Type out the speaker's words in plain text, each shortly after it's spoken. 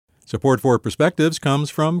Support for Perspectives comes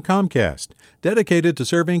from Comcast, dedicated to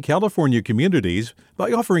serving California communities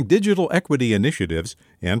by offering digital equity initiatives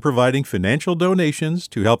and providing financial donations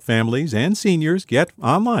to help families and seniors get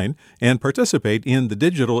online and participate in the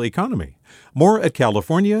digital economy. More at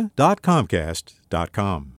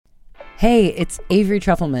california.comcast.com. Hey, it's Avery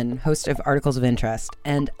Trufelman, host of Articles of Interest,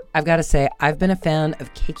 and I've got to say, I've been a fan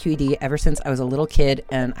of KQED ever since I was a little kid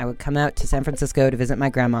and I would come out to San Francisco to visit my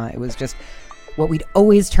grandma. It was just what we'd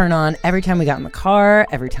always turn on every time we got in the car,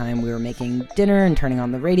 every time we were making dinner and turning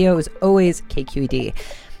on the radio. It was always KQED.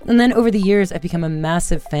 And then over the years, I've become a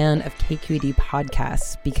massive fan of KQED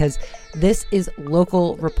podcasts because this is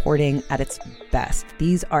local reporting at its best.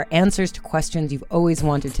 These are answers to questions you've always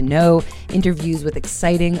wanted to know, interviews with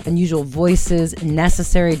exciting, unusual voices,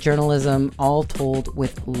 necessary journalism, all told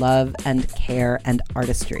with love and care and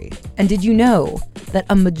artistry. And did you know that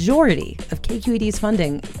a majority of KQED's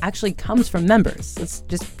funding actually comes from members? It's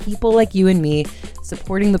just people like you and me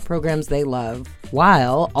supporting the programs they love,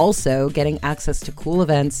 while also getting access to cool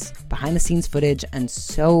events, behind-the-scenes footage, and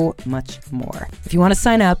so much more. If you want to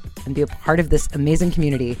sign up and be a part of this amazing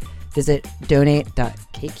community, visit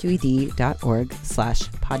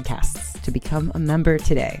donate.kqed.org/podcasts to become a member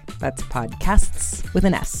today. That's podcasts with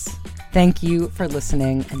an S. Thank you for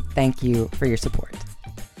listening, and thank you for your support.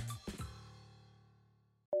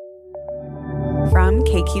 From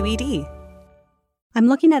KQED. I'm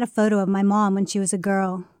looking at a photo of my mom when she was a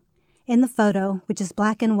girl. In the photo, which is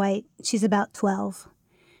black and white, she's about 12.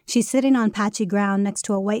 She's sitting on patchy ground next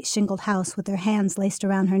to a white shingled house with her hands laced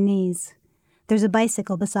around her knees. There's a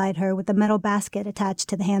bicycle beside her with a metal basket attached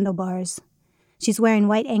to the handlebars. She's wearing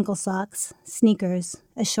white ankle socks, sneakers,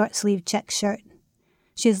 a short-sleeved check shirt.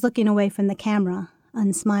 She is looking away from the camera,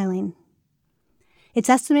 unsmiling. It's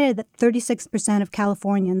estimated that 36% of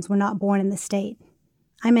Californians were not born in the state.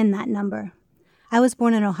 I'm in that number. I was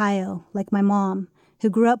born in Ohio, like my mom, who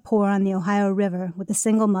grew up poor on the Ohio River with a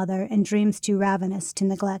single mother and dreams too ravenous to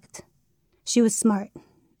neglect. She was smart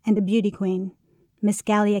and a beauty queen, Miss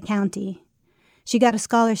Gallia County. She got a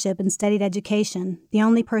scholarship and studied education, the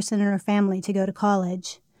only person in her family to go to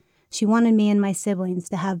college. She wanted me and my siblings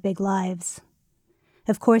to have big lives.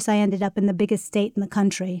 Of course, I ended up in the biggest state in the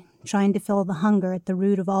country, trying to fill the hunger at the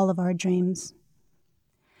root of all of our dreams.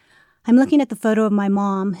 I'm looking at the photo of my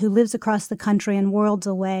mom, who lives across the country and worlds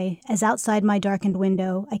away, as outside my darkened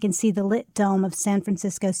window, I can see the lit dome of San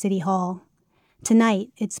Francisco City Hall. Tonight,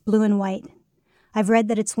 it's blue and white. I've read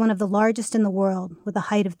that it's one of the largest in the world, with a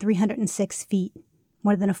height of 306 feet,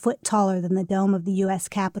 more than a foot taller than the dome of the U.S.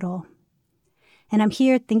 Capitol. And I'm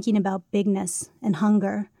here thinking about bigness and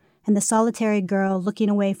hunger, and the solitary girl looking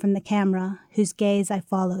away from the camera, whose gaze I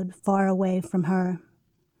followed far away from her.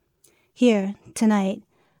 Here, tonight,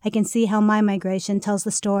 I can see how my migration tells the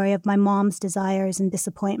story of my mom's desires and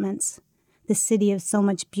disappointments, this city of so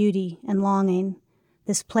much beauty and longing,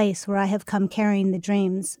 this place where I have come carrying the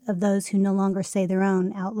dreams of those who no longer say their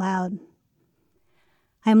own out loud.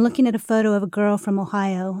 I am looking at a photo of a girl from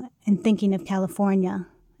Ohio and thinking of California,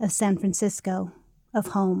 of San Francisco, of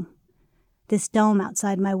home, this dome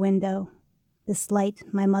outside my window, this light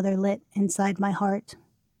my mother lit inside my heart.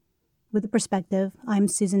 With a perspective, I'm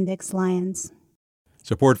Susan Dix Lyons.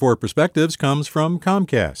 Support for Perspectives comes from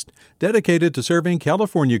Comcast, dedicated to serving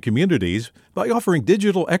California communities by offering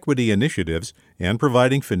digital equity initiatives and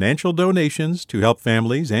providing financial donations to help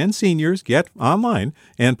families and seniors get online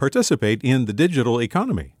and participate in the digital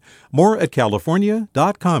economy. More at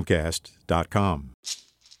california.comcast.com.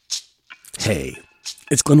 Hey,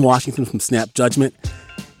 it's Glenn Washington from Snap Judgment,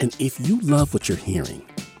 and if you love what you're hearing,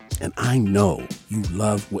 and I know you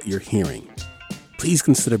love what you're hearing, please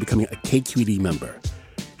consider becoming a KQED member.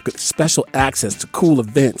 You get special access to cool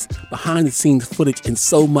events, behind-the-scenes footage, and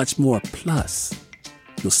so much more. Plus,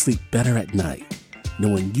 you'll sleep better at night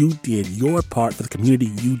knowing you did your part for the community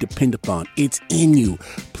you depend upon. It's in you.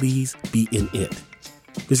 Please be in it.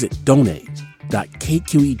 Visit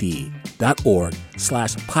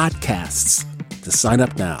donate.kqed.org/podcasts to sign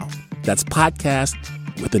up now. That's podcast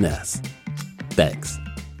with an S. Thanks.